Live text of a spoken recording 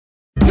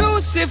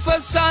Lucifer,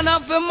 son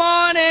of the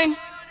morning,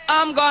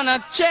 I'm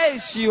gonna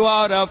chase you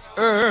out of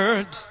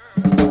earth.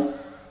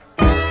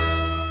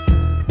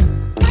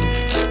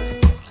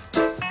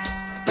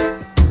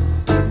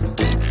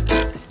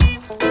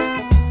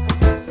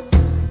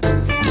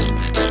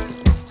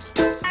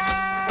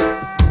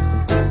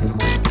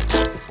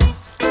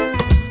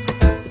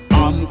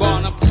 I'm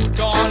gonna put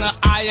on an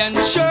iron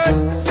shirt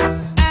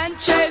and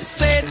chase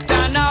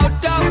Satan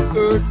out of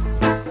earth.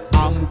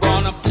 I'm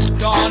gonna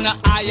put on an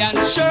iron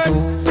shirt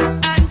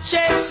and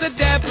chase the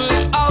devil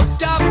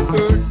out of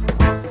earth.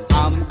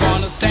 I'm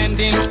gonna send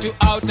him to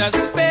outer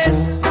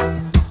space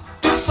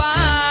to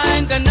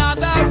find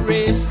another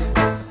race.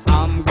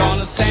 I'm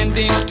gonna send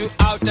him to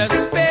outer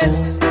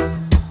space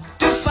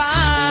to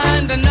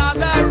find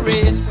another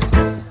race.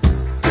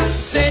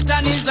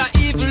 Satan is a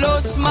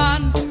evilous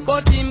man,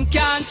 but him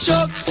can't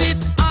choke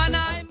it on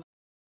him.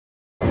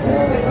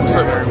 What's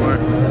up,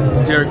 everyone?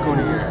 It's Derek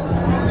Cooney here.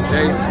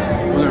 Today,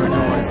 we're going to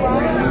be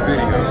doing a new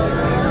video.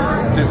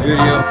 This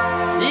video,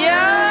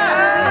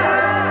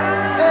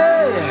 yeah,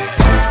 hey.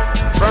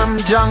 From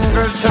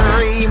jungle to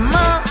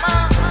Rima,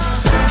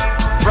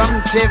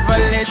 from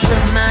Tivoli to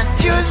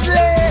Matthews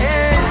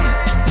Lane.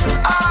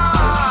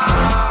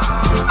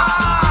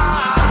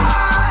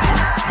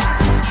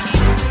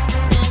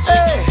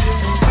 Hey.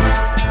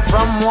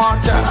 From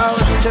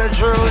Waterhouse to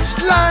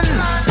Jerusalem,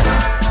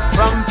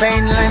 from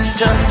Painland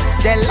to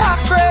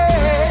Delacroix.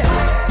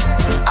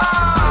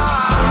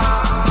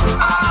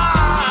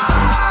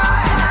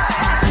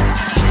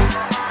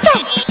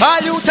 All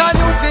youth and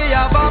youth fi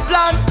have a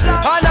plan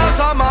and have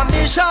some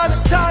ambition,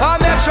 and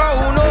make sure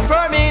who know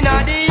firm in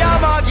a the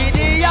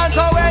Armageddon.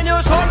 So when you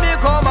son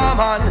become a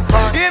man,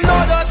 him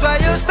know just where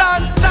you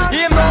stand.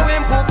 Him know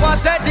him Papa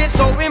said it,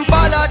 so him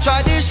follow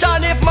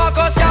tradition. If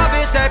Marcus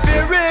Garvey step he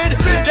read,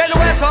 then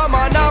where some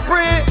man a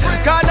pray.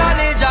 Can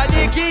knowledge a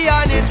the key,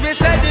 and it we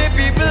set the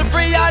people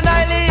free. And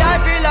highly high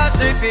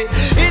philosophy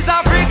is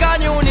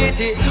African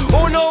unity.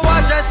 Who know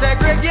what just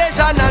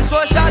segregation and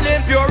social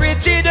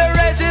impurity. The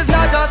race is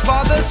not just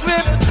for the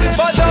swift,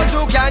 but those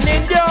who can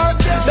endure.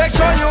 Make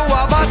sure you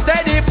have a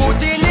steady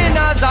footing in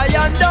a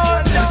Zion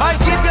door, and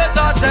keep your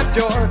thoughts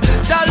pure.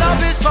 Your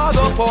love is for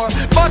the poor,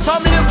 but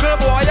some little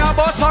boy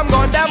about some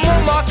gun them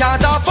woman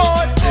can't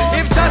afford.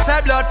 If just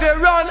a blood will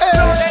run,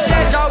 the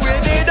ledger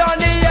will be done.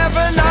 The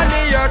heaven and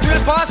the earth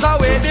will pass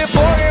away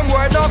before him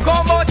word no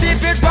come. But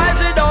if it rise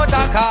without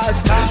a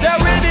cost, there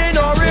will be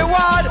no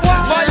reward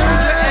for you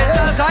to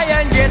enter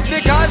Zion gates,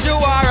 because you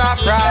are a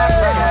fraud.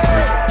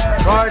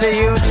 For the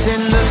youths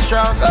in the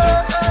struggle,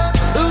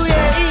 ooh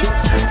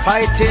yeah,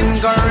 fighting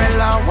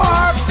guerrilla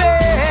warfare.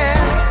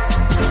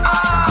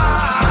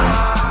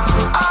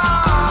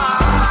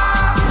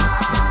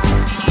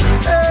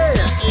 Hey.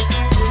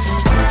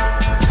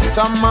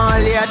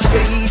 Somalia to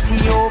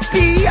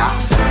Ethiopia,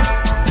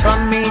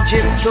 from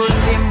Egypt to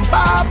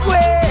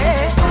Zimbabwe.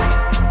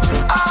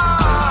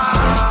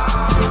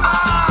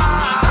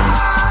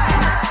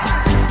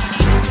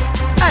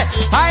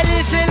 I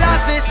listen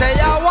as say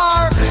a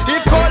war.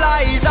 If cola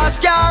is a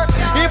scar,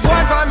 if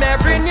one from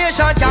every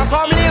nation can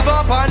come live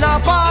up on a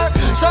par.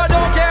 So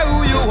don't care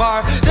who you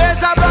are,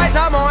 there's a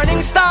brighter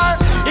morning star.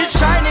 It's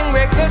shining,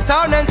 wake the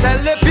town and tell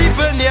the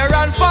people near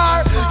and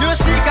far. You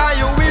seek and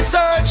you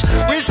research,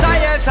 with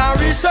science and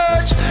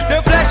research.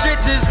 The flesh it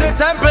is the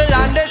temple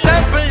and the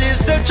temple is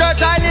the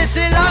church. I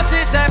listen as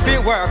is every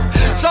work,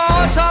 so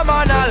some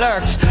man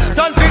lurks.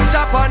 Don't fix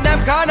up on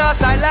them corner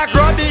side like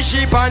rubbish,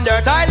 sheep and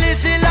dirt. I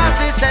listen as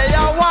is say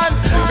a one,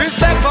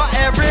 respect for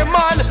every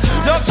man.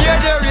 No care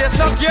the race,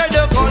 no care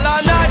the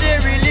color, nor the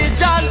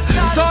religion.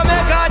 So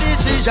make a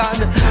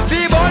decision,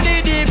 be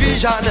body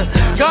division.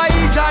 Cause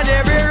each and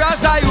every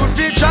rasta youth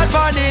fit shot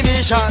for the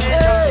mission.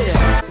 Hey.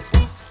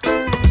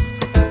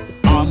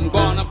 I'm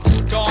gonna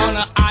put on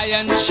an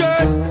iron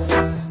shirt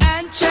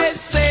and chase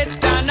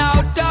Satan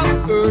out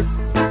of earth.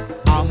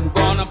 I'm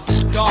gonna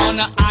put on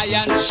an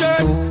iron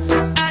shirt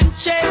and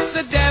chase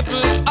the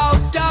devil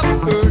out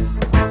of earth.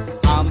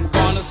 I'm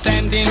gonna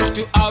send him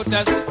to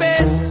outer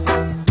space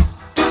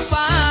to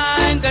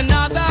find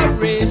another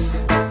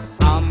race.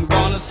 I'm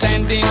gonna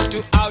send him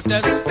to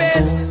outer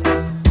space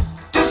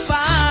to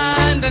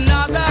find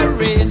another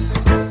race.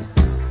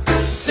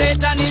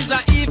 Satan is a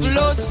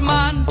evilous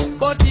man,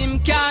 but him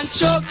can't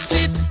choke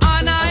it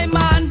on I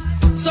man.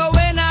 So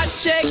when I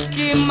check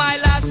him, my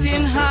lass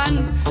in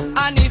hand,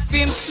 and if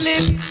him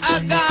slip,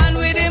 I gone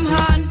with him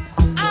hand.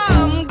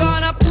 I'm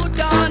gonna put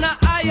on an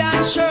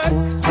iron shirt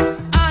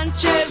and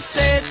chase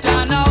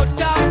Satan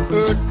out of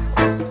earth.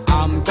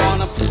 I'm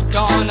gonna put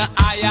on an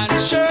iron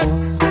shirt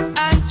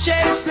and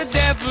chase the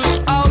devil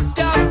out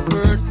of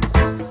earth.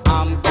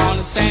 I'm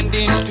gonna send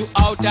him to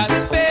outer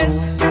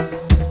space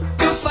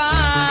to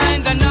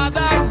find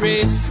another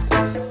race.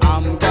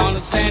 I'm gonna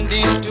send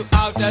him to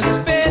outer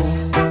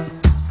space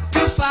to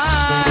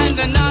find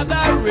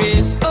another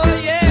race.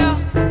 Oh yeah.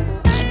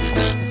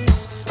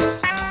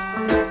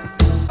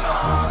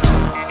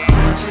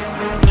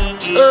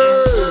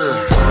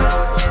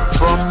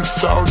 From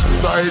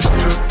Southside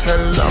to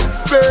Tel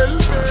Aviv,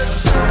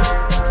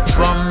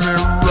 from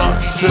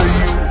Iraq to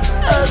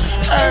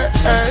USA.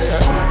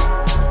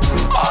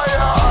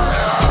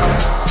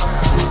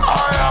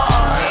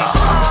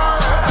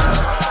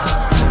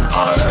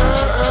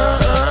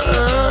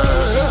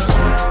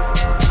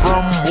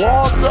 From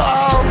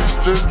Waterhouse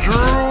to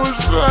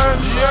Jerusalem,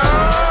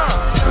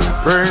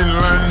 yeah.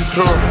 Greenland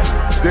to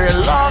De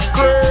La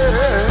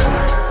Cruz.